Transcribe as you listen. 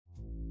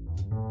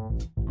You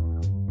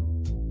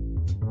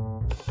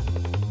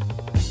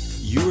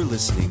are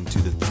listening to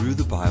the Through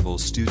the Bible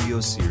studio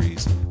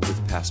series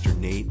with Pastor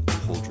Nate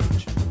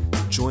Holdridge.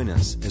 Join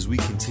us as we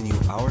continue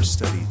our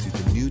study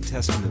through the New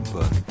Testament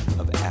book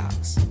of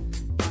Acts.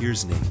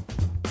 Here's Nate.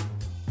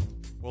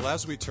 Well,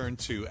 as we turn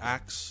to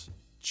Acts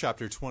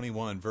chapter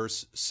 21,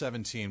 verse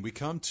 17, we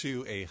come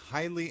to a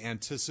highly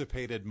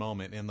anticipated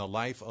moment in the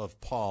life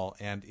of Paul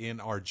and in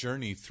our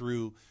journey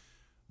through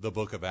the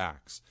book of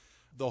Acts.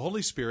 The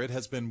Holy Spirit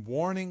has been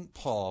warning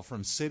Paul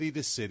from city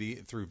to city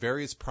through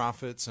various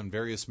prophets and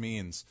various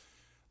means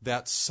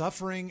that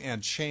suffering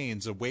and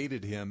chains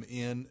awaited him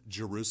in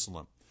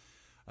Jerusalem.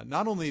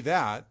 Not only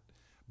that,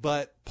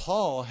 but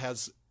Paul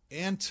has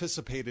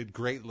anticipated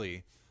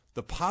greatly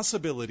the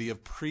possibility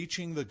of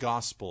preaching the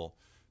gospel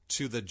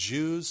to the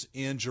Jews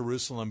in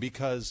Jerusalem,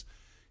 because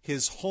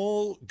his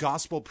whole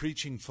gospel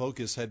preaching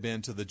focus had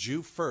been to the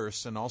Jew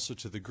first and also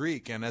to the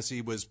Greek. And as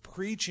he was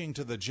preaching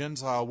to the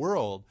Gentile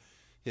world,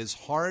 his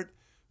heart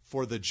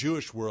for the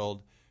Jewish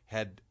world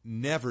had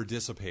never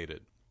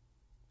dissipated.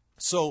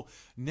 So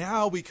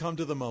now we come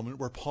to the moment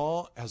where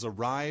Paul has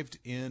arrived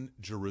in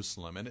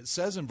Jerusalem. And it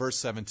says in verse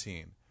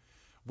 17,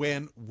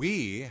 "When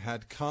we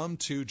had come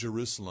to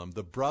Jerusalem,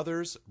 the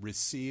brothers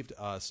received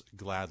us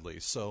gladly."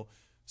 So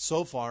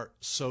far,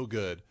 so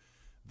good.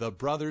 The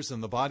brothers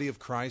in the body of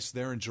Christ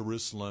there in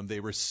Jerusalem, they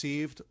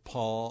received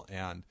Paul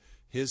and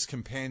his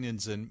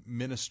companions in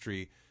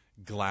ministry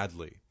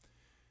gladly.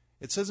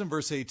 It says in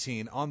verse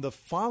 18, "On the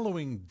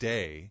following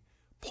day,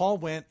 Paul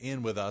went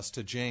in with us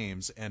to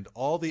James, and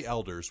all the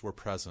elders were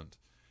present.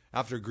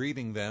 After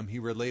greeting them, he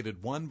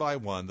related one by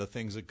one the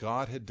things that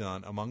God had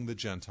done among the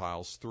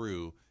Gentiles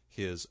through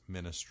his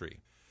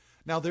ministry."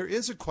 Now, there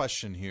is a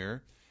question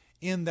here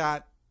in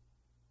that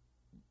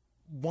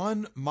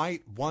one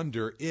might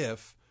wonder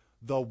if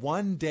the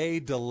one-day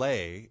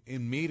delay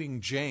in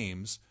meeting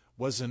James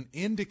was an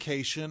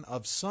indication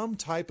of some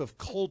type of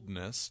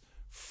coldness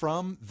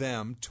from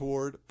them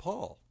toward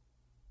Paul.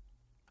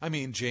 I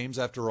mean, James,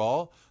 after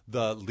all,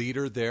 the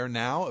leader there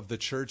now of the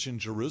church in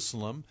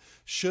Jerusalem,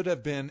 should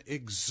have been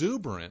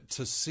exuberant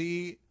to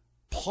see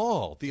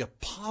Paul, the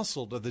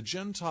apostle to the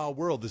Gentile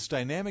world, this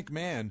dynamic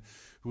man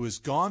who has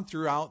gone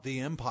throughout the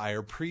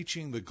empire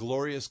preaching the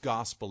glorious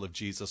gospel of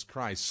Jesus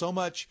Christ. So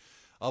much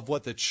of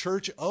what the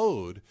church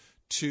owed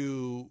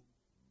to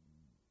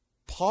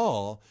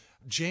Paul,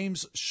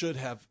 James should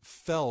have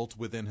felt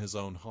within his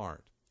own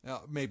heart.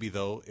 Now, maybe,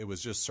 though, it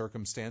was just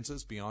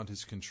circumstances beyond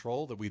his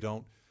control that we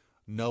don't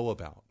know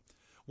about.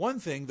 One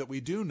thing that we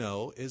do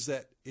know is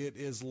that it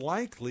is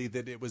likely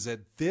that it was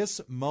at this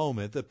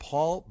moment that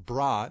Paul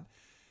brought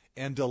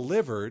and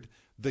delivered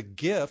the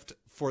gift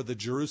for the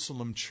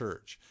Jerusalem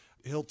church.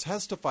 He'll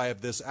testify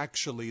of this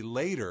actually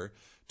later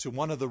to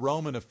one of the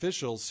Roman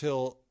officials.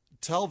 He'll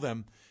tell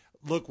them,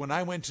 "Look, when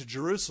I went to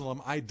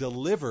Jerusalem, I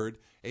delivered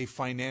a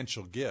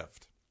financial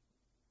gift."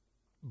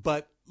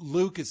 But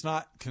Luke is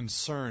not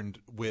concerned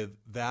with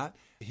that.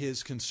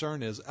 His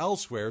concern is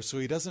elsewhere, so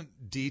he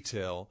doesn't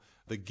detail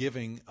the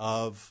giving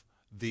of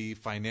the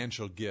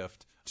financial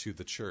gift to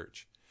the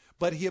church.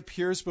 But he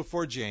appears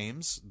before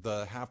James,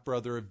 the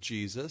half-brother of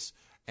Jesus,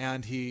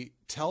 and he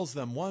tells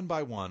them one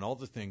by one all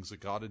the things that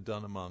God had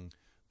done among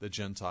the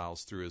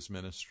Gentiles through his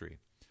ministry.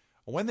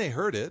 When they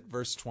heard it,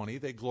 verse 20,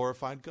 they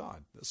glorified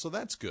God. So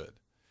that's good.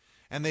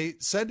 And they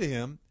said to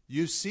him,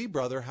 "You see,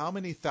 brother, how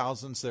many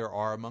thousands there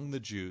are among the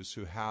Jews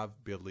who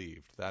have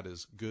believed." That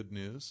is good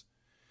news.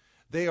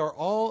 "They are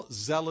all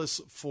zealous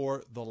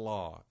for the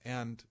law."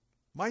 And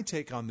my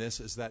take on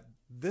this is that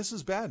this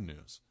is bad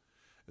news.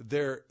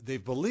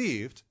 They've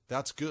believed,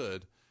 that's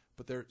good,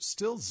 but they're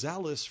still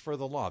zealous for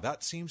the law.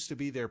 That seems to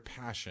be their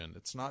passion.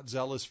 It's not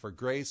zealous for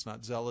grace,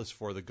 not zealous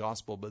for the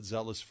gospel, but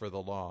zealous for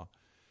the law.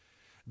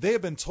 "They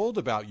have been told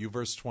about you,"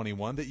 verse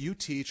 21, "that you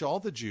teach all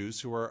the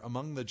Jews who are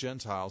among the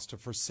Gentiles to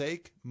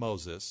forsake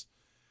Moses,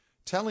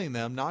 telling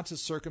them not to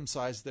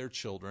circumcise their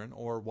children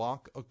or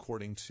walk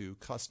according to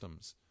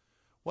customs.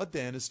 What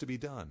then is to be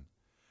done?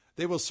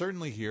 They will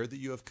certainly hear that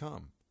you have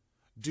come.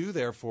 Do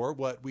therefore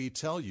what we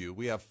tell you.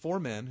 We have 4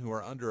 men who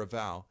are under a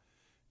vow.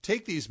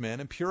 Take these men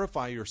and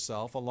purify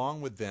yourself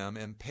along with them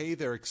and pay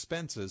their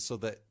expenses so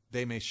that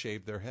they may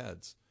shave their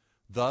heads.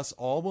 Thus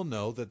all will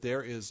know that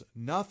there is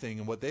nothing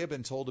in what they have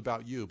been told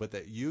about you, but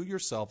that you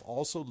yourself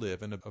also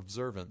live in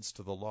observance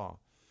to the law.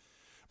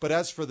 But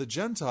as for the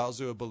Gentiles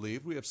who have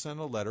believed, we have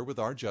sent a letter with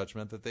our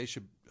judgment that they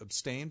should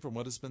abstain from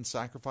what has been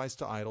sacrificed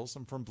to idols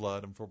and from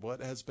blood and from what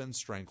has been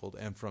strangled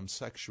and from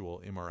sexual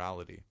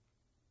immorality."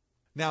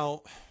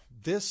 Now,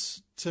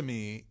 this to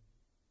me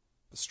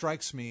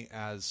strikes me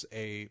as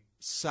a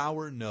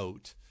sour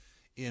note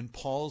in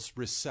Paul's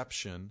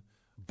reception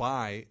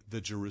by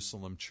the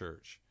Jerusalem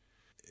church.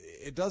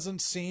 It doesn't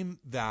seem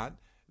that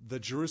the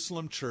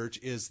Jerusalem church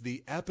is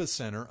the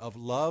epicenter of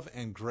love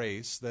and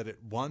grace that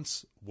it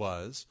once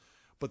was,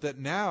 but that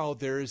now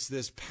there is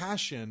this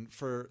passion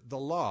for the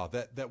law,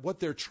 that what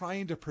they're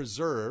trying to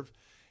preserve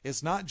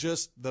is not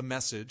just the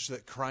message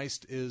that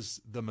Christ is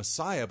the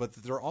Messiah, but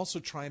that they're also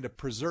trying to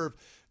preserve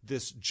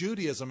this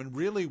Judaism and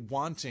really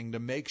wanting to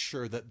make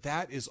sure that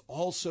that is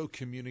also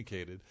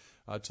communicated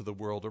to the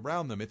world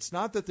around them. It's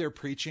not that they're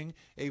preaching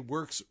a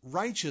works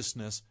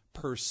righteousness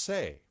per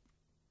se,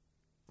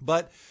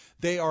 but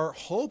they are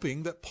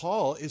hoping that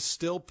Paul is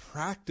still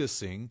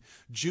practicing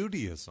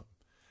Judaism.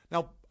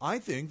 Now, I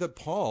think that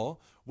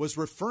Paul was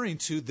referring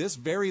to this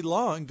very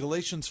law in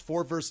Galatians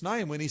 4, verse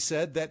 9, when he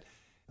said that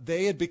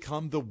they had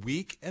become the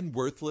weak and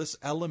worthless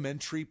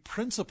elementary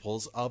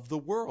principles of the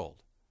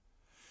world.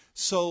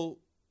 So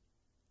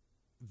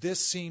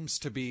this seems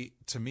to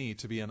me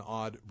to be an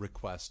odd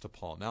request to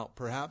Paul. Now,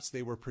 perhaps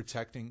they were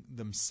protecting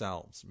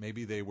themselves.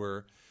 Maybe they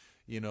were,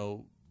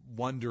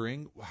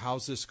 wondering,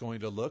 how's this going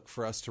to look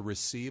for us to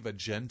receive a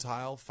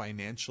Gentile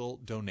financial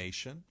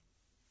donation?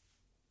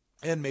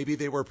 And maybe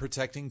they were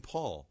protecting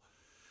Paul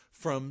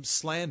from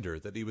slander,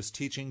 that he was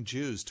teaching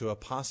Jews to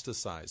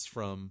apostatize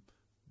from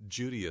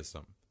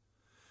Judaism.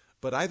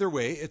 But either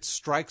way, it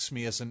strikes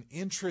me as an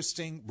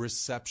interesting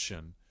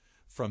reception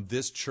from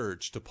this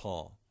church to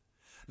Paul.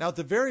 Now, at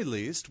the very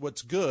least,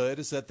 what's good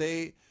is that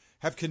they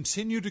have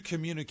continued to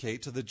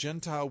communicate to the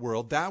Gentile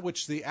world that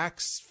which the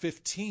Acts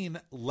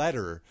 15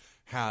 letter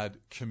had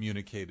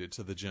communicated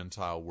to the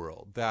Gentile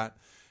world, that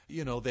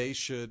they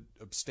should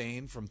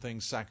abstain from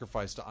things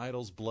sacrificed to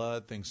idols,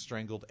 blood, things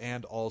strangled,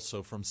 and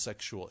also from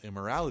sexual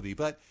immorality.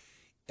 But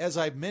as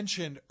I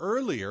mentioned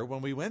earlier,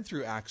 when we went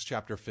through Acts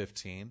chapter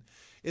 15,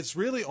 it's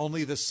really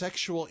only the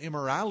sexual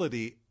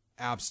immorality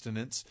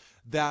abstinence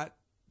that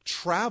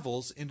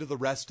travels into the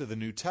rest of the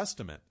New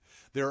Testament.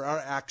 There are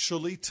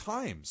actually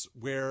times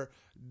where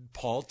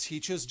Paul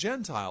teaches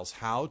Gentiles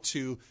how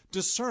to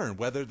discern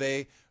whether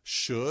they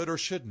should or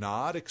should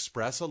not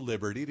express a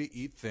liberty to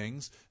eat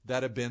things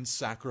that have been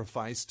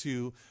sacrificed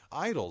to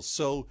idols.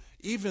 So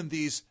even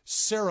these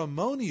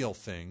ceremonial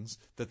things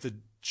that the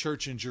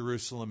church in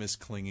Jerusalem is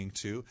clinging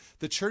to,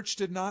 the church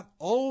did not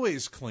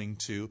always cling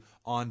to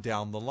on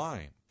down the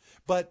line.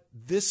 But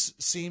this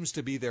seems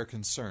to be their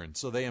concern.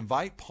 So they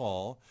invite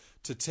Paul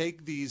to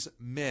take these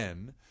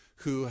men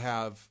who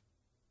have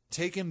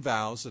taken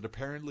vows that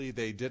apparently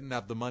they didn't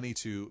have the money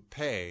to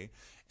pay,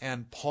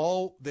 and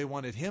Paul, they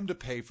wanted him to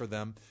pay for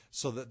them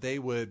so that they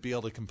would be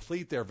able to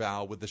complete their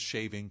vow with the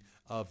shaving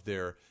of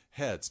their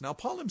heads. Now,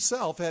 Paul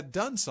himself had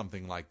done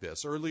something like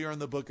this. Earlier in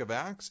the book of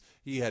Acts,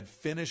 he had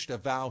finished a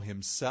vow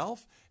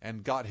himself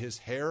and got his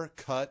hair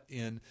cut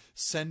in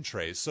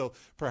centres. So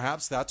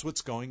perhaps that's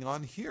what's going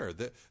on here.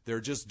 That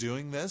they're just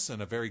doing this in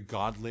a very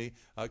godly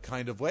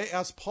kind of way,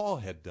 as Paul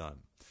had done.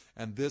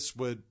 And this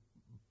would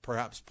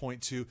perhaps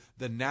point to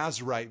the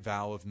Nazirite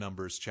vow of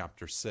Numbers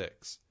chapter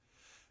 6.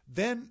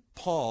 Then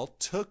Paul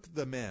took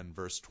the men,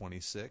 verse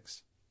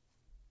 26,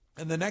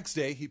 and the next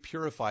day he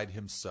purified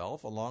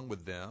himself along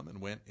with them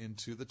and went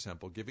into the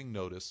temple, giving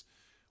notice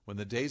when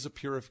the days of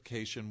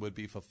purification would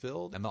be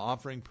fulfilled and the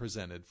offering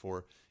presented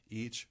for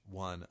each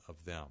one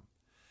of them.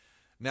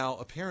 Now,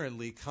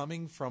 apparently,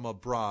 coming from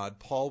abroad,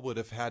 Paul would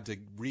have had to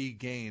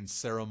regain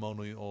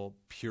ceremonial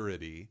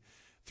purity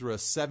through a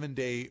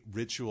 7-day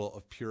ritual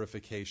of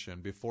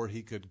purification before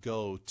he could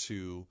go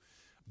to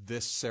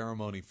this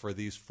ceremony for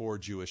these 4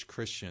 Jewish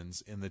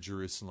Christians in the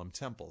Jerusalem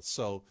temple.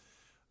 So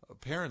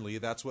apparently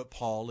that's what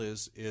Paul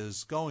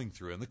is going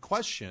through. And the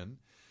question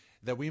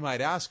that we might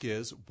ask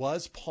is,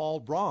 was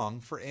Paul wrong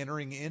for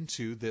entering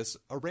into this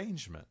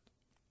arrangement?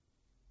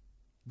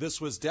 This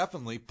was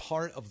definitely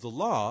part of the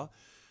law.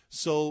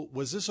 So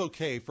was this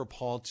okay for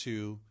Paul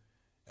to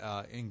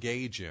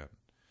engage in?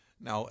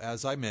 Now,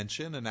 as I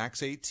mentioned, in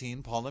Acts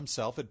 18, Paul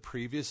himself had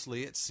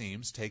previously, it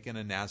seems, taken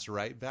a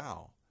Nazirite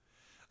vow.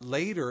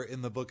 Later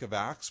in the book of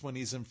Acts, when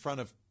he's in front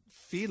of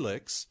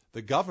Felix,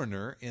 the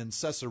governor in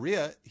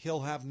Caesarea,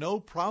 he'll have no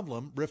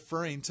problem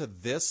referring to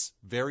this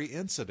very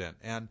incident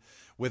and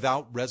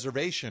without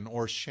reservation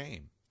or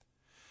shame.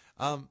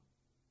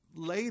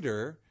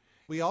 Later,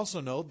 we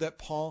also know that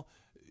Paul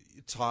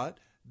taught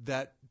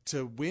that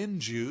to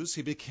win Jews,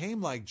 he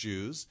became like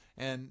Jews,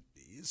 and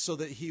so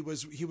that he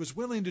was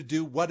willing to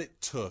do what it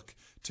took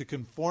to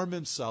conform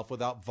himself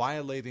without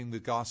violating the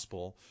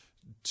gospel,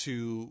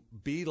 to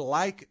be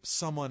like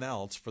someone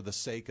else for the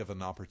sake of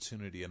an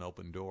opportunity, an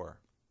open door.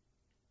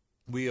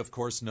 We, of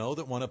course, know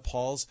that one of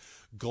Paul's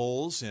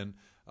goals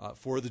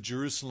for the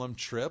Jerusalem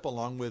trip,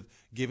 along with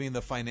giving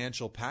the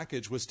financial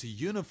package, was to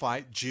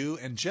unify Jew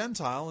and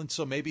Gentile, and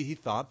so maybe he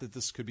thought that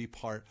this could be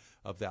part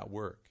of that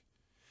work.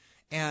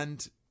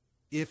 And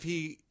if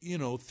he,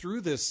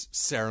 through this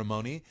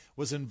ceremony,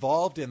 was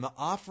involved in the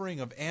offering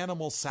of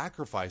animal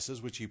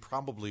sacrifices, which he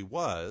probably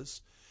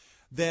was,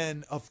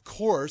 then, of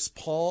course,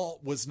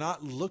 Paul was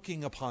not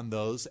looking upon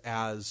those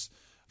as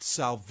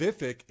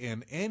salvific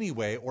in any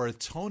way or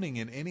atoning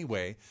in any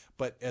way,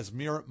 but as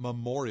mere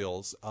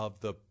memorials of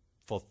the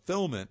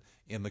fulfillment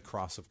in the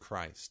cross of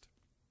Christ.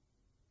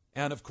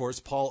 And, of course,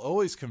 Paul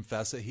always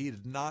confessed that he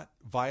had not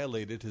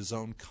violated his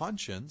own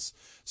conscience,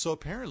 so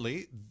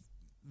apparently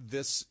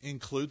this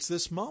includes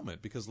this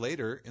moment, because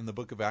later in the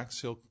book of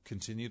Acts, he'll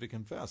continue to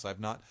confess, I've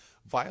not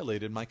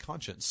violated my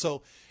conscience.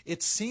 So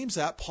it seems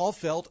that Paul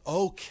felt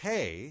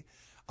okay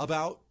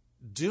about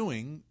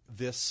doing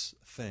this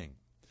thing.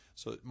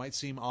 So it might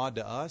seem odd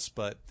to us,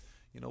 but,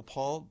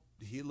 Paul,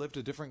 he lived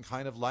a different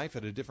kind of life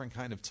at a different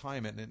kind of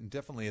time, and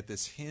definitely at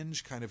this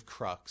hinge kind of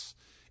crux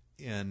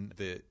in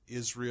the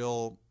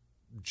Israel,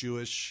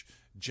 Jewish,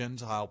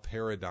 Gentile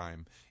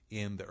paradigm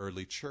in the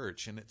early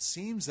church. And it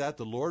seems that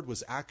the Lord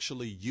was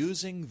actually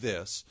using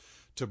this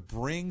to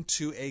bring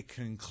to a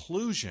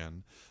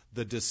conclusion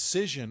the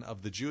decision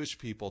of the Jewish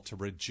people to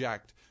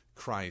reject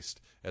Christ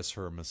as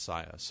her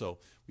Messiah. So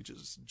we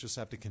just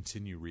have to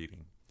continue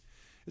reading.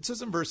 It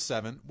says in verse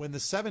 7, when the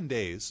 7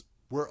 days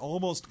were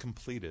almost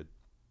completed,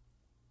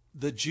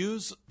 the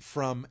Jews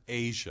from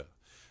Asia,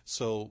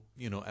 so,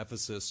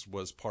 Ephesus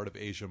was part of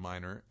Asia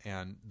Minor,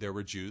 and there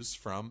were Jews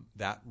from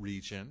that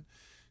region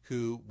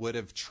who would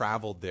have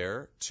traveled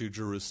there to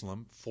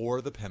Jerusalem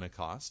for the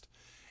Pentecost.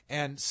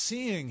 And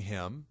seeing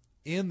him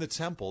in the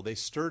temple, they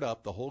stirred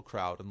up the whole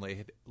crowd and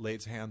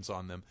laid hands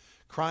on them,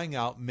 crying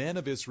out, "Men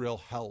of Israel,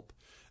 help!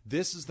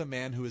 This is the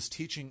man who is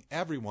teaching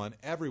everyone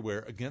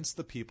everywhere against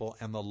the people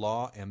and the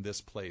law and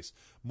this place.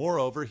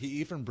 Moreover, he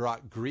even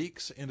brought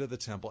Greeks into the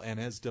temple and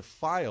has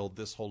defiled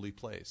this holy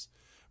place."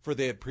 For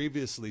they had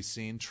previously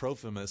seen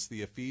Trophimus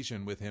the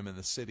Ephesian with him in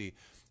the city,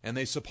 and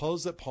they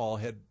supposed that Paul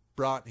had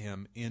brought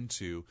him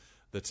into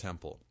the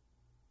temple.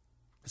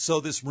 So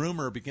this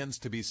rumor begins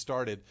to be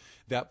started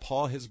that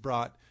Paul has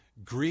brought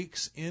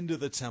Greeks into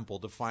the temple,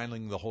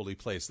 defiling the holy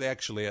place. They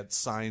actually had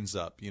signs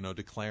up,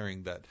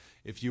 declaring that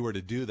if you were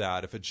to do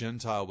that, if a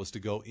Gentile was to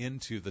go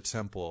into the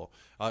temple,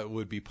 it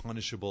would be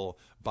punishable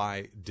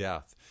by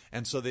death.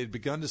 And so they'd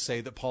begun to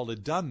say that Paul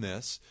had done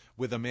this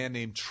with a man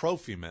named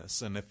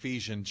Trophimus, an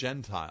Ephesian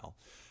Gentile.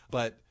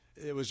 But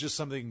it was just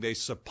something they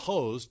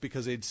supposed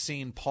because they'd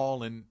seen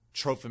Paul and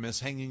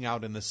Trophimus hanging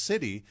out in the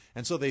city,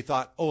 and so they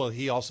thought, oh, well,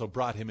 he also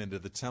brought him into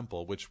the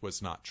temple, which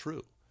was not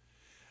true.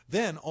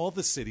 Then all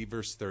the city,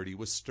 verse 30,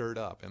 was stirred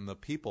up, and the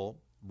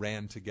people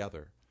ran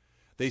together.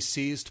 They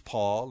seized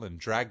Paul and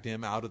dragged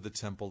him out of the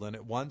temple, and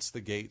at once the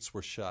gates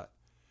were shut.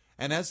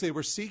 And as they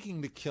were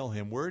seeking to kill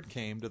him, word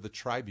came to the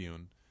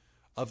tribune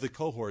of the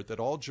cohort that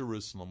all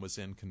Jerusalem was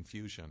in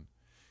confusion.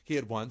 He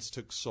at once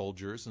took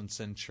soldiers and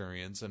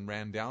centurions and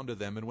ran down to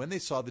them, and when they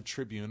saw the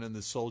tribune and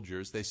the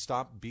soldiers, they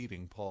stopped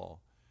beating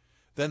Paul.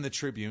 Then the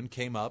tribune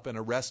came up and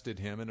arrested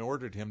him and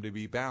ordered him to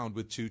be bound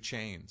with 2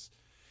 chains.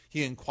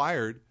 He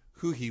inquired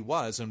who he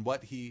was and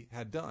what he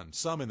had done.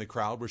 Some in the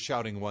crowd were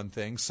shouting one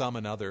thing, some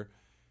another,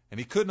 and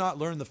he could not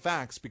learn the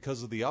facts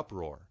because of the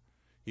uproar.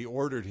 He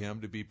ordered him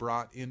to be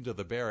brought into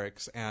the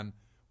barracks, and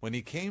when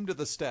he came to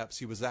the steps,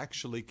 he was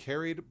actually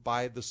carried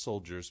by the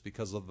soldiers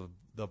because of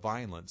the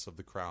violence of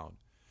the crowd.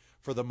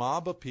 For the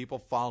mob of people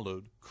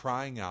followed,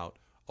 crying out,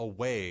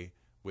 "Away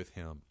with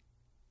him."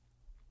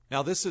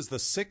 Now this is the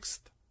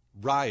 6th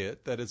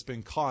riot that has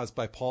been caused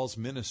by Paul's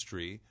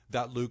ministry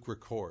that Luke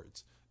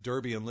records.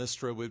 Derbe and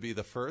Lystra would be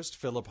the first,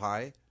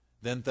 Philippi,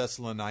 then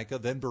Thessalonica,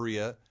 then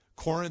Berea,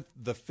 Corinth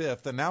the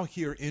 5th, and now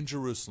here in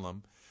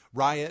Jerusalem,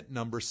 riot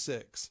number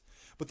 6.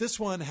 But this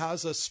one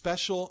has a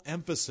special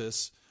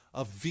emphasis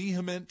of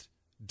vehement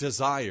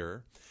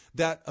desire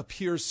that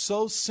appears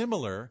so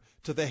similar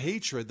to the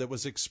hatred that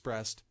was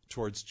expressed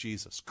towards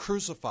Jesus.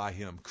 Crucify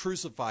him,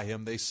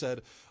 they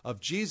said of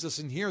Jesus,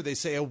 and here they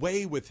say,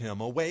 away with him,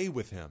 away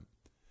with him.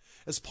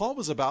 As Paul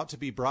was about to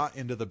be brought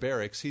into the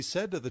barracks, he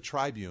said to the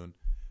tribune,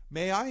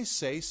 "May I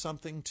say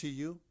something to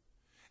you?"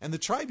 And the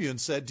tribune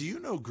said, "Do you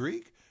know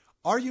Greek?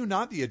 Are you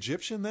not the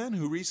Egyptian then,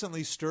 who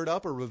recently stirred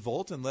up a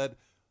revolt and led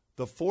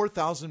the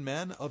 4,000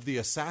 men of the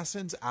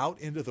assassins out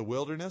into the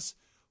wilderness?"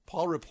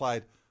 Paul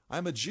replied, "I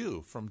am a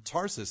Jew from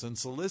Tarsus in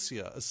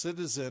Cilicia, a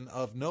citizen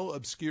of no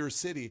obscure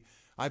city.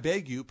 I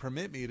beg you,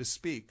 permit me to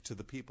speak to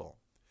the people."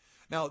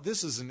 Now,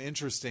 this is an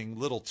interesting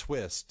little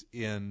twist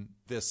in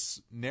this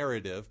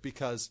narrative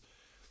because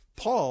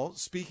Paul,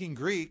 speaking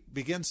Greek,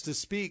 begins to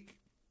speak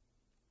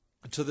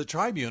to the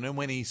tribune, and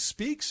when he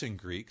speaks in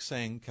Greek,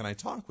 saying, "Can I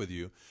talk with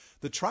you?"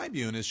 the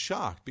tribune is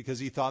shocked because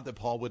he thought that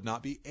Paul would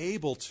not be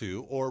able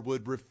to or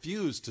would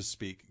refuse to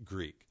speak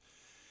Greek.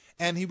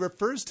 And he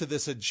refers to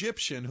this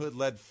Egyptian who had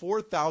led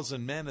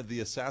 4,000 men of the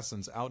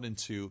assassins out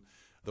into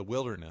the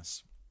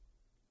wilderness.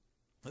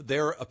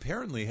 There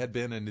apparently had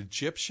been an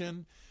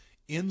Egyptian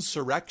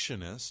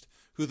insurrectionist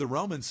who the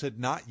Romans had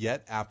not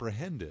yet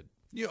apprehended.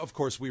 Of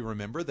course, we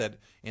remember that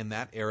in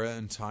that era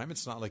and time,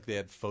 it's not like they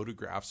had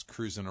photographs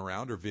cruising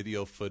around or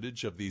video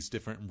footage of these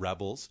different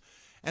rebels.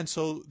 And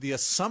so the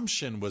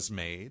assumption was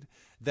made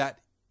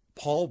that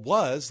Paul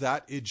was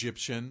that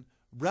Egyptian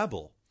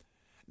rebel.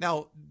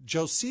 Now,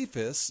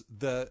 Josephus,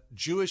 the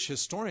Jewish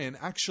historian,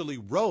 actually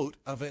wrote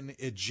of an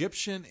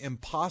Egyptian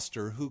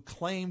impostor who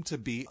claimed to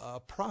be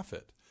a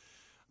prophet.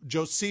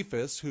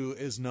 Josephus, who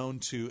is known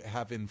to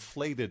have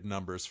inflated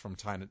numbers from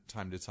time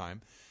to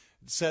time,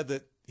 said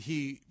that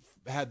he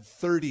had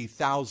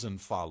 30,000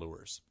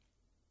 followers.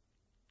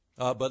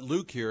 But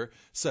Luke here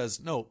says,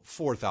 no,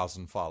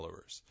 4,000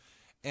 followers.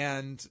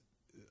 And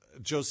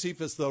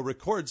Josephus, though,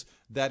 records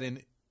that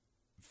in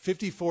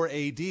 54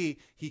 AD,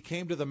 he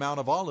came to the Mount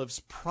of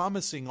Olives,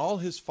 promising all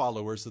his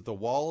followers that the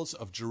walls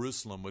of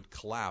Jerusalem would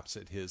collapse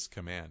at his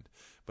command.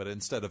 But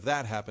instead of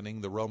that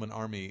happening, the Roman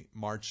army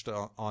marched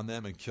on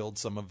them and killed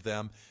some of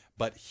them.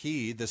 But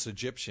he, this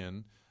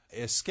Egyptian,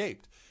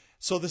 escaped.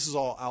 So this is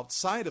all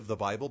outside of the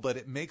Bible, but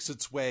it makes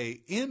its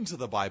way into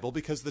the Bible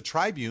because the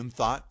tribune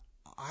thought,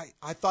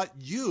 I thought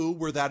you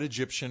were that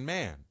Egyptian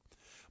man.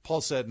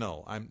 Paul said,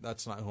 no,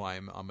 that's not who I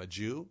am. I'm a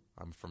Jew.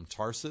 I'm from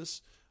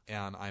Tarsus,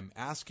 and I'm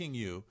asking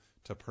you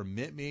to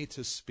permit me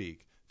to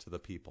speak to the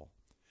people.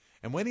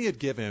 And when he had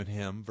given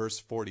him, verse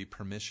 40,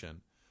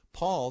 permission,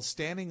 Paul,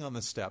 standing on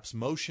the steps,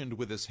 motioned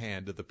with his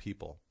hand to the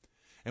people.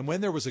 And when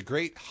there was a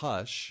great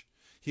hush,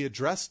 he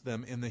addressed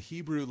them in the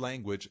Hebrew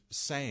language,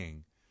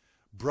 saying,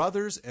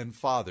 brothers and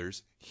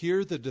fathers,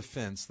 hear the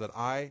defense that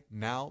I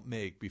now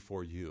make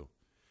before you.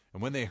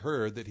 And when they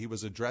heard that he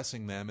was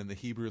addressing them in the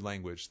Hebrew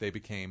language, they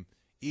became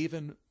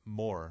even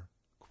more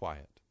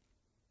quiet.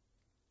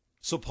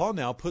 So Paul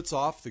now puts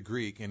off the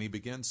Greek and he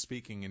begins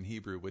speaking in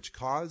Hebrew, which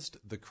caused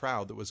the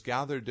crowd that was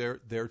gathered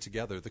there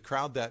together, the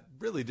crowd that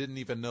really didn't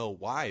even know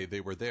why they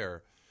were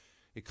there,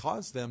 it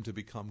caused them to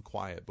become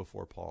quiet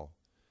before Paul.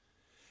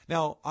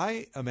 Now,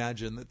 I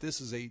imagine that this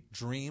is a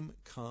dream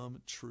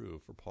come true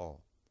for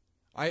Paul.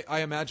 I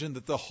imagine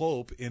that the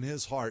hope in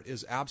his heart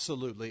is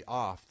absolutely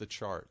off the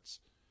charts.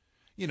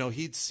 You know,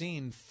 he'd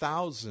seen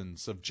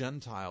thousands of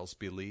Gentiles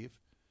believe,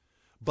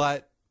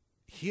 but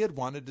he had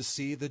wanted to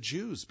see the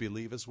Jews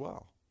believe as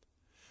well.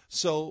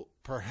 So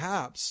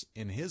perhaps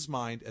in his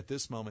mind at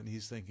this moment,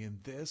 he's thinking,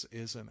 this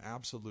is an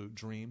absolute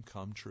dream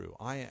come true.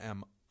 I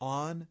am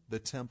on the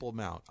Temple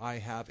Mount. I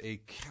have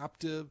a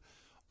captive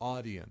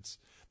audience.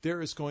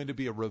 There is going to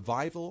be a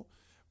revival.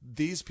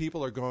 These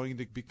people are going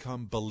to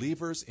become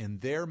believers in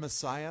their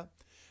Messiah.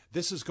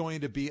 This is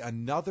going to be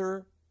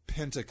another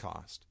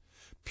Pentecost.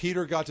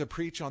 Peter got to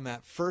preach on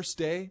that first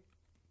day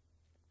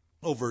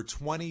over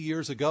 20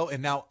 years ago,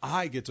 and now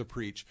I get to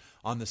preach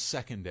on the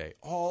second day.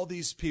 All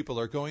these people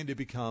are going to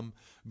become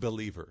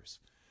believers.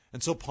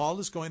 And so Paul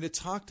is going to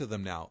talk to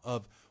them now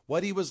of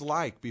what he was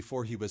like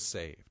before he was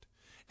saved,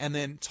 and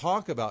then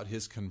talk about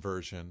his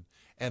conversion,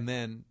 and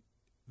then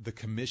the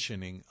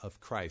commissioning of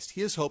Christ.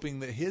 He is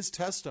hoping that his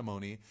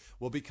testimony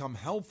will become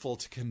helpful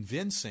to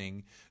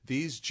convincing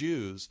these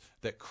Jews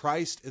that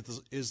Christ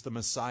is the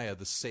Messiah,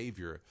 the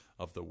Savior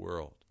of the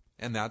world.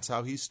 And that's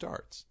how he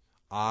starts.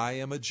 I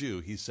am a Jew,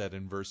 he said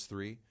in verse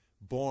 3,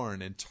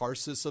 born in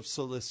Tarsus of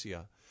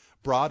Cilicia,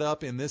 brought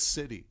up in this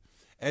city,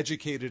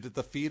 educated at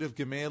the feet of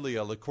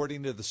Gamaliel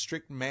according to the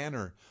strict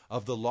manner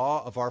of the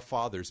law of our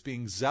fathers,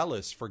 being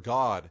zealous for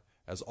God,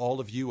 as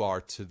all of you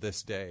are to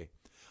this day.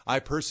 I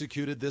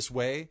persecuted this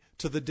way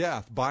to the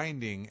death,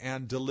 binding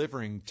and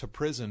delivering to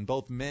prison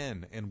both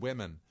men and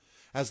women.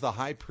 As the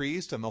high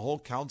priest and the whole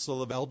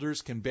council of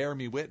elders can bear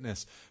me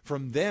witness,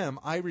 from them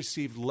I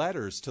received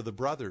letters to the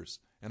brothers,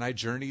 and I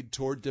journeyed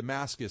toward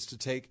Damascus to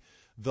take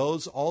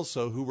those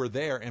also who were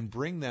there and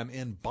bring them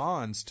in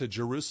bonds to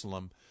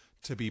Jerusalem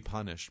to be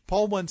punished.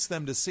 Paul wants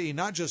them to see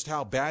not just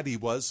how bad he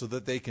was so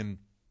that they can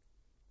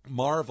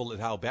marvel at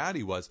how bad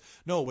he was.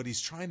 No, what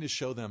he's trying to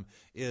show them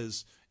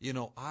is,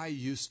 I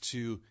used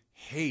to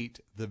hate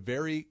the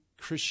very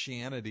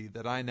Christianity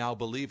that I now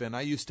believe in.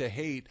 I used to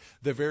hate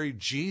the very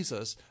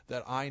Jesus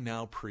that I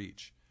now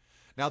preach.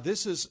 Now,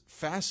 this is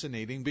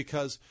fascinating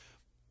because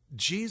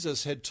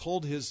Jesus had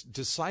told his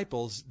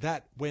disciples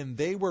that when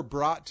they were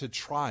brought to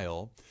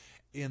trial,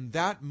 in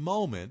that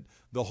moment,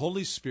 the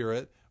Holy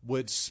Spirit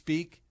would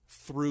speak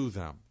through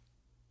them.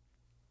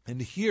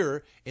 And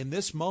here, in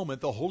this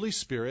moment, the Holy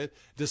Spirit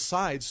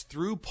decides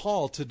through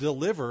Paul to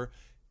deliver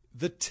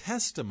the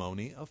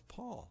testimony of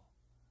Paul.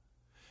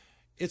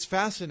 It's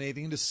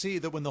fascinating to see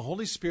that when the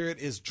Holy Spirit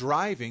is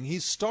driving, he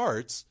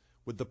starts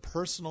with the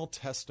personal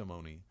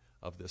testimony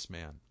of this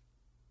man.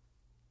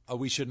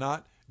 We should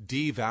not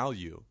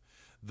devalue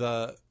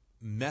the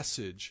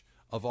message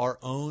of our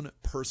own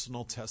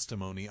personal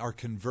testimony, our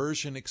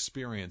conversion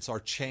experience, our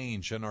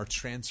change, and our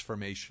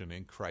transformation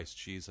in Christ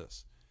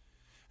Jesus.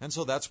 And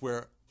so that's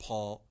where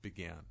Paul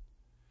began.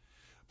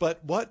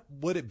 But what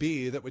would it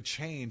be that would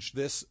change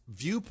this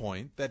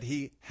viewpoint that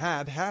he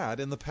had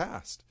in the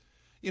past?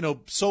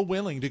 So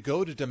willing to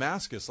go to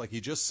Damascus, like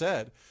he just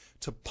said,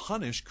 to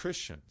punish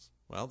Christians.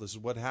 Well, this is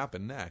what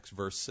happened next,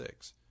 verse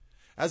 6.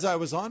 As I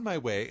was on my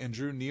way and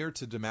drew near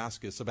to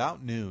Damascus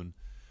about noon,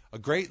 a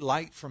great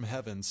light from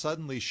heaven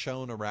suddenly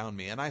shone around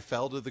me, and I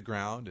fell to the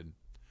ground and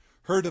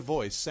heard a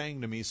voice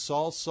saying to me,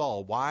 Saul,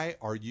 Saul, why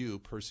are you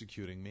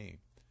persecuting me?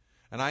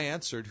 And I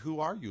answered, Who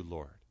are you,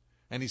 Lord?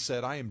 And he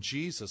said, I am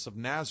Jesus of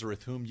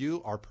Nazareth, whom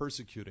you are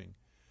persecuting.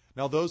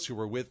 Now those who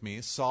were with me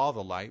saw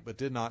the light, but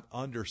did not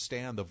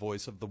understand the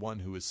voice of the one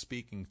who was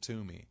speaking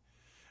to me.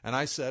 And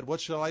I said,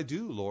 What shall I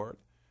do, Lord?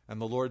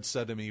 And the Lord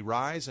said to me,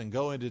 Rise and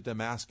go into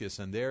Damascus,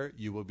 and there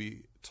you will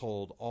be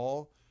told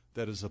all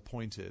that is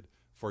appointed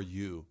for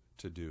you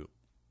to do.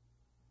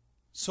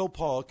 So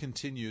Paul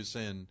continues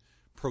in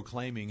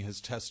proclaiming his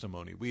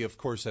testimony. We, of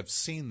course, have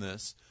seen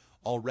this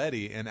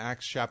already in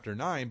Acts chapter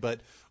 9,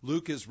 but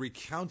Luke is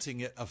recounting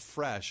it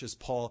afresh as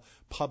Paul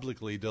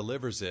publicly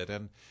delivers it.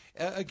 And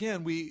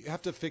again, we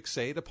have to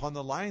fixate upon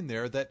the line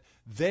there that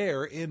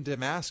there in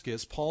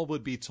Damascus, Paul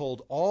would be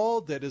told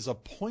all that is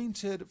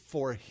appointed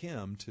for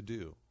him to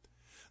do.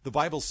 The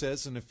Bible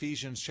says in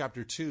Ephesians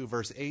chapter 2,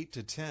 verse 8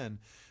 to 10,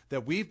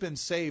 that we've been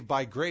saved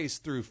by grace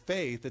through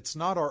faith. It's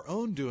not our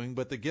own doing,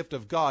 but the gift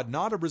of God,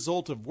 not a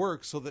result of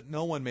works, so that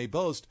no one may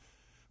boast.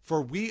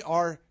 For we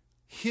are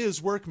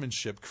his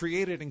workmanship,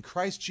 created in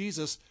Christ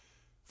Jesus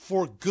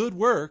for good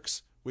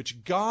works,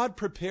 which God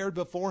prepared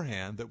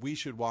beforehand that we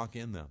should walk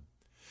in them.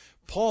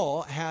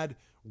 Paul had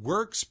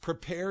works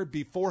prepared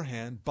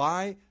beforehand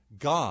by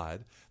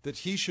God that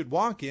he should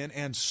walk in,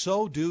 and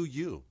so do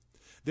you.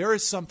 There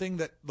is something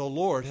that the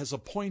Lord has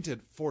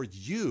appointed for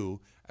you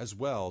as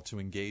well to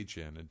engage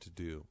in and to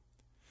do.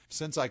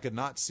 Since I could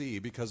not see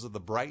because of the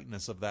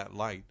brightness of that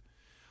light,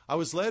 I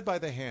was led by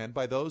the hand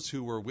by those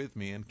who were with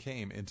me and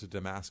came into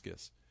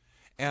Damascus.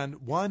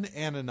 And one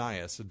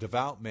Ananias, a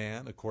devout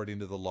man according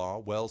to the law,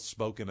 well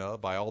spoken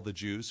of by all the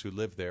Jews who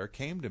lived there,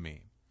 came to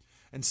me,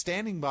 and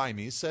standing by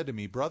me said to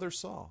me, Brother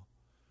Saul,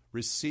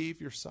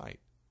 receive your sight.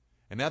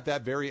 And at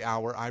that very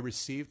hour I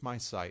received my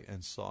sight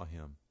and saw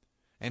him.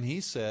 And he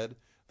said,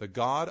 the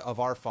God of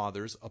our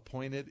fathers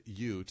appointed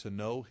you to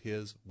know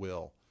his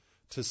will,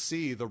 to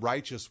see the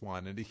righteous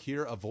one, and to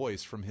hear a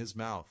voice from his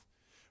mouth.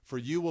 For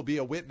you will be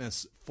a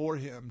witness for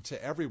him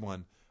to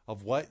everyone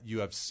of what you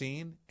have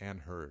seen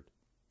and heard.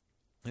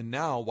 And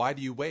now, why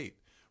do you wait?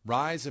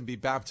 Rise and be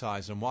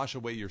baptized and wash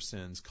away your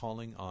sins,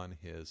 calling on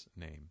his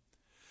name.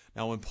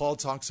 Now, when Paul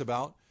talks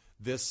about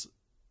this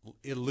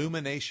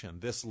illumination,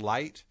 this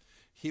light,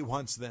 he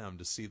wants them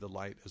to see the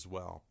light as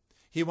well.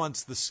 He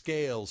wants the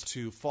scales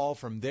to fall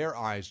from their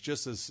eyes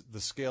just as the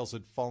scales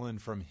had fallen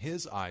from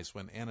his eyes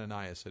when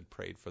Ananias had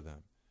prayed for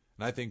them.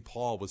 And I think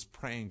Paul was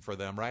praying for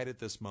them right at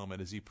this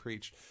moment as he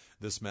preached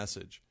this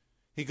message.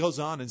 He goes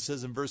on and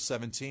says in verse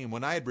 17,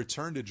 when I had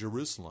returned to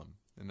Jerusalem,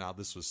 and now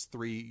this was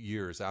 3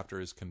 years after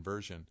his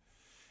conversion,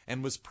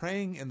 and was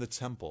praying in the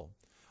temple,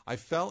 I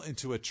fell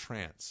into a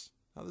trance.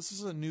 Now this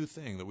is a new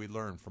thing that we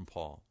learn from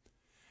Paul.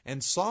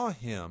 And saw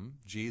him,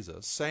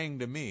 Jesus, saying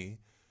to me,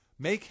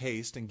 make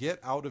haste and get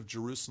out of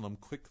Jerusalem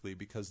quickly,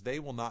 because they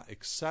will not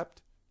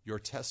accept your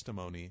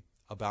testimony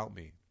about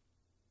me.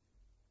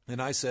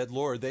 And I said,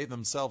 Lord, they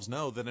themselves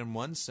know that in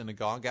one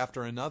synagogue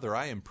after another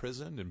I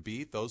imprisoned and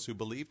beat those who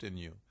believed in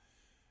you.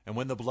 And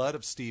when the blood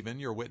of Stephen,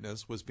 your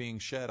witness, was being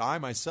shed, I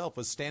myself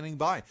was standing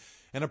by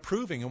and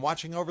approving and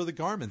watching over the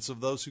garments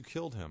of those who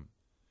killed him.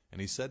 And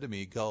he said to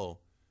me, go,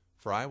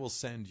 for I will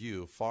send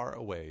you far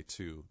away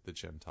to the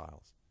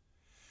Gentiles.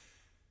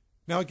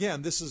 Now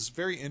again, this is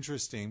very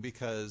interesting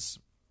because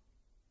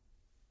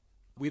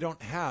we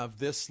don't have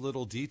this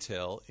little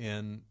detail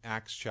in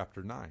Acts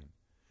chapter 9.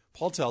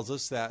 Paul tells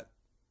us that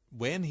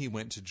when he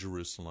went to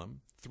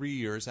Jerusalem, 3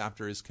 years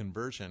after his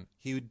conversion,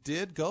 he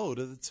did go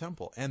to the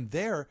temple. And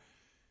there,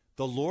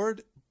 the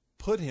Lord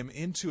put him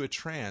into a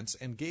trance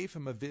and gave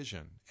him a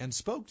vision and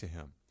spoke to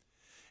him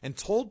and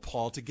told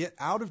Paul to get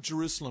out of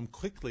Jerusalem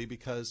quickly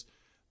because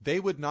they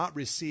would not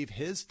receive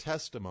his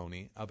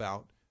testimony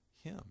about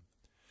him.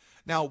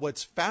 Now,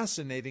 what's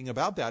fascinating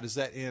about that is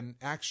that in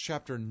Acts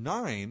chapter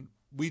 9,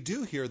 we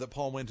do hear that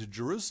Paul went to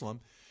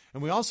Jerusalem,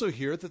 and we also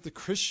hear that the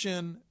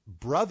Christian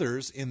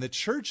brothers in the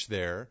church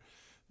there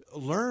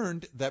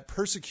learned that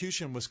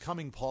persecution was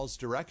coming Paul's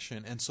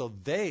direction, and so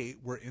they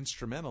were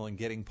instrumental in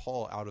getting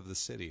Paul out of the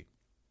city.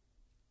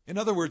 In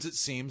other words, it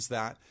seems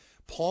that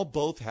Paul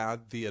both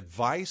had the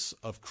advice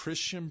of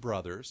Christian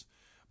brothers,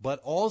 but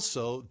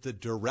also the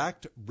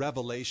direct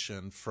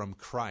revelation from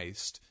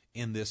Christ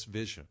in this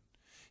vision.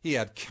 He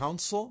had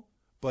counsel,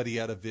 but he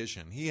had a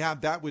vision. He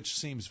had that which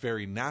seems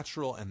very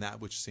natural and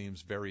that which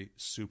seems very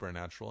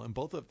supernatural, and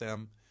both of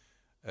them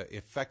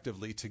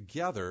effectively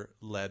together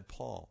led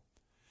Paul.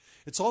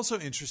 It's also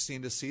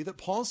interesting to see that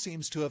Paul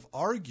seems to have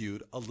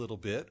argued a little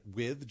bit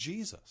with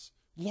Jesus.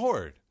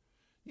 Lord,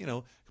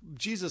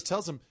 Jesus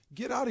tells him,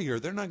 get out of here.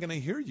 They're not going to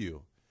hear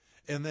you.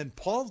 And then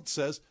Paul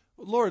says,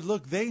 Lord,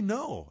 look, they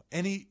know.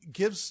 And he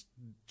gives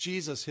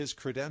Jesus his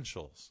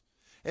credentials.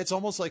 It's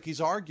almost like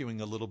he's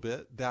arguing a little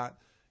bit that,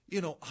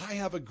 I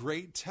have a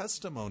great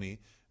testimony.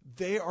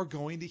 They are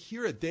going to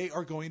hear it. They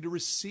are going to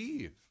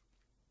receive.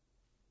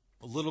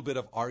 A little bit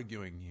of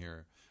arguing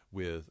here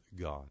with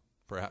God.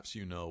 Perhaps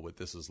you know what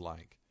this is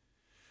like.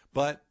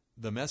 But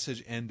the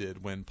message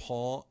ended when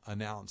Paul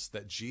announced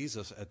that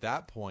Jesus at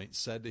that point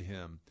said to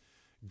him,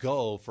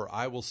 go, for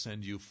I will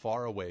send you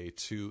far away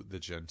to the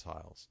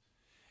Gentiles.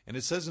 And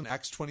it says in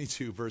Acts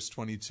 22, verse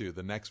 22,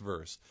 the next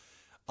verse,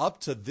 up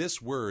to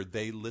this word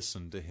they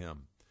listened to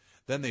him.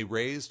 Then they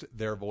raised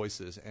their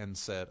voices and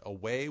said,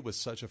 away with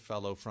such a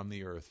fellow from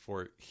the earth,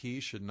 for he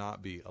should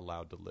not be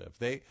allowed to live.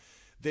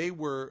 They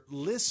were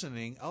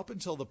listening up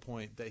until the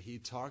point that he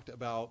talked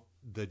about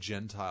the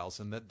Gentiles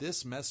and that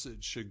this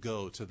message should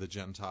go to the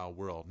Gentile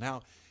world.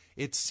 Now,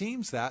 it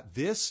seems that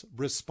this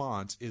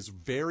response is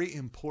very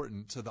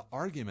important to the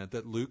argument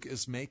that Luke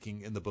is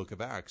making in the book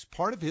of Acts.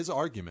 Part of his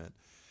argument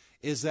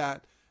is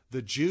that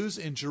The Jews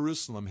in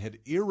Jerusalem had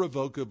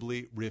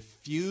irrevocably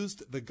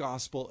refused the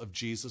gospel of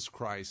Jesus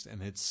Christ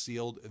and had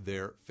sealed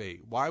their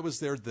fate. Why was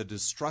there the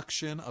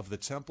destruction of the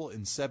temple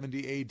in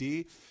 70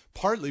 A.D.?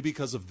 Partly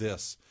because of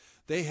this.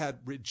 They had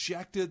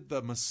rejected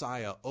the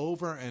Messiah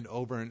over and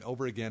over and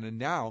over again, and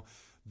now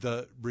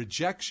the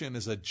rejection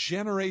is a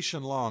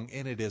generation long,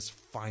 and it is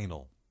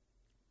final.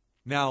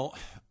 Now,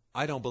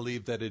 I don't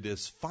believe that it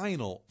is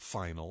final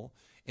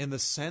in the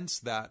sense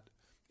that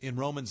in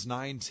Romans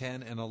 9,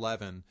 10, and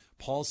 11,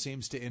 Paul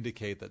seems to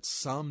indicate that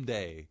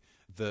someday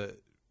the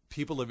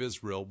people of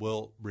Israel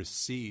will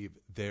receive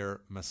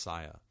their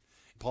Messiah.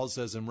 Paul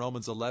says in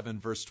Romans 11,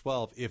 verse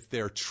 12, if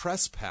their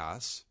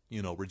trespass,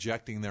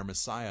 rejecting their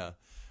Messiah,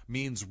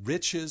 means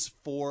riches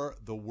for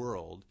the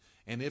world,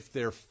 and if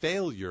their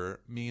failure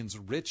means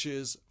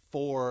riches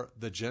for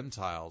the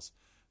Gentiles,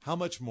 how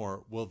much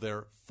more will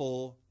their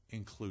full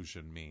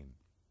inclusion mean?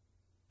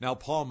 Now,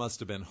 Paul must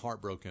have been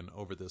heartbroken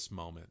over this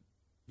moment.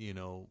 He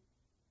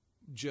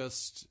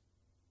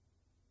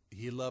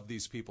loved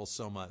these people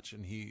so much,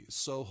 and he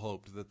so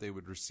hoped that they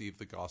would receive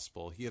the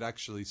gospel. He had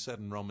actually said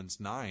in Romans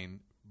 9,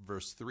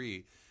 verse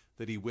 3,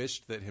 that he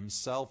wished that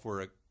himself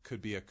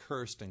could be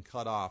accursed and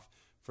cut off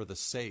for the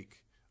sake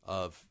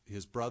of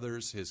his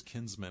brothers, his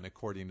kinsmen,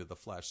 according to the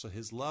flesh. So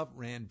his love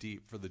ran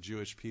deep for the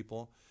Jewish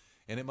people,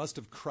 and it must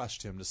have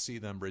crushed him to see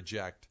them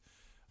reject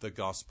the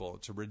gospel,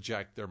 to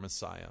reject their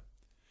Messiah.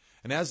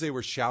 And as they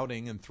were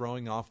shouting and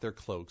throwing off their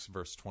cloaks,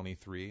 verse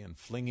 23, and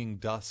flinging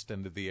dust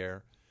into the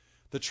air,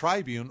 the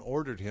tribune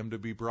ordered him to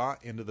be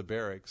brought into the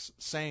barracks,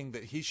 saying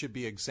that he should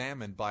be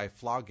examined by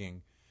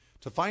flogging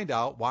to find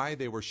out why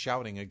they were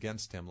shouting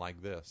against him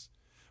like this.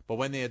 But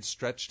when they had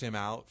stretched him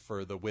out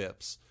for the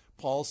whips,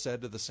 Paul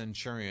said to the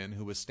centurion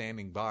who was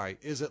standing by,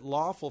 "Is it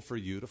lawful for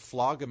you to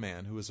flog a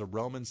man who is a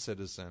Roman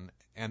citizen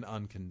and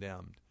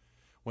uncondemned?"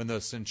 When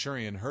the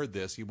centurion heard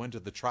this, he went to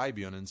the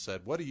tribune and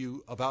said, "What are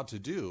you about to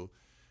do?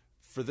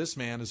 For this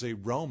man is a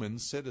Roman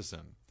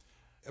citizen."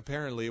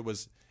 Apparently, it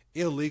was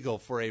illegal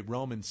for a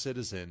Roman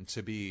citizen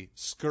to be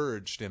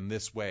scourged in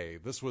this way.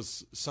 This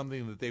was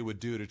something that they would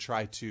do to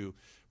try to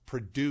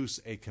produce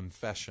a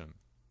confession.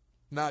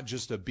 Not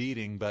just a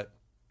beating, but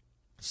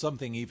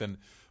something even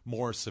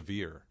more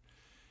severe.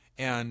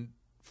 And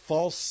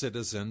false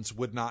citizens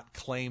would not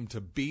claim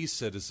to be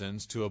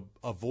citizens to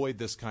avoid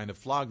this kind of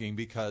flogging,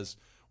 because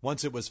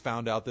once it was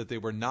found out that they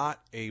were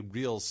not a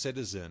real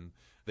citizen,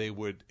 they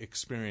would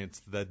experience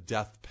the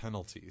death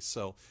penalty.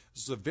 So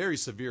this is a very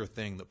severe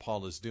thing that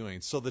Paul is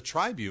doing. So the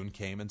tribune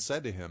came and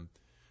said to him,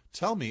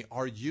 "Tell me,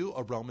 are you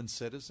a Roman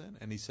citizen?"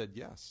 And he said,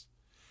 "Yes."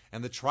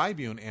 And the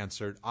tribune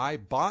answered, "I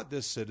bought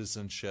this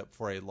citizenship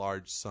for a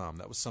large sum."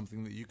 That was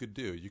something that you could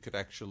do. You could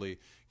actually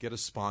get a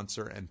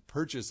sponsor and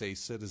purchase a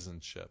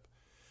citizenship.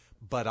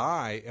 "But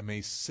I am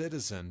a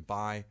citizen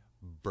by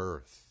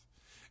birth."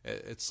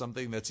 It's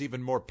something that's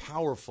even more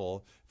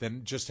powerful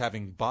than just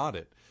having bought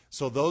it.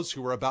 So those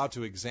who were about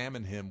to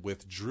examine him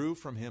withdrew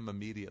from him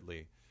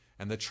immediately.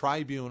 And the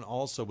tribune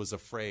also was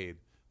afraid,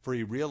 for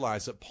he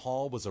realized that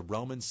Paul was a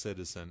Roman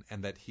citizen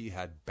and that he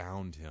had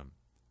bound him.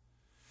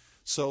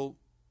 So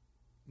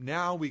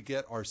now we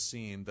get our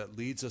scene that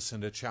leads us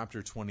into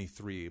chapter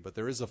 23, but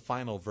there is a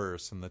final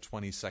verse in the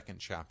 22nd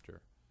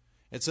chapter.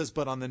 It says,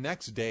 "But on the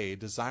next day,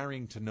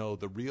 desiring to know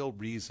the real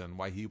reason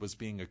why he was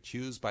being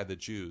accused by the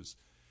Jews,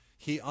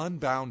 he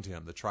unbound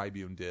him," the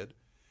tribune did,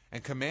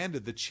 "and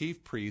commanded the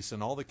chief priests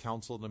and all the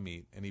council to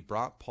meet, and he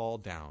brought Paul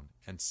down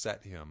and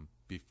set him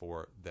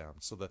before them."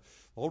 So the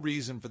whole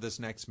reason for this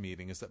next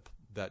meeting is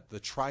that the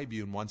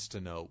tribune wants to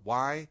know,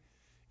 why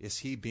is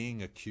he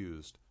being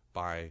accused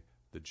by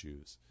the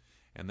Jews?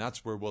 And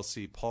that's where we'll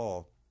see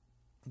Paul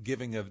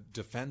giving a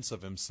defense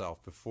of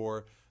himself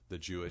before the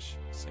Jewish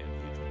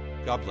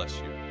Sanhedrin. God bless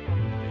you.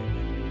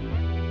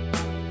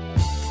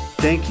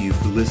 Thank you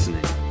for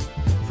listening.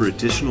 For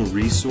additional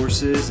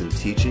resources and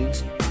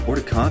teachings, or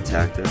to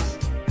contact us,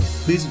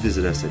 please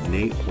visit us at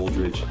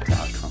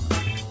nateholdridge.com.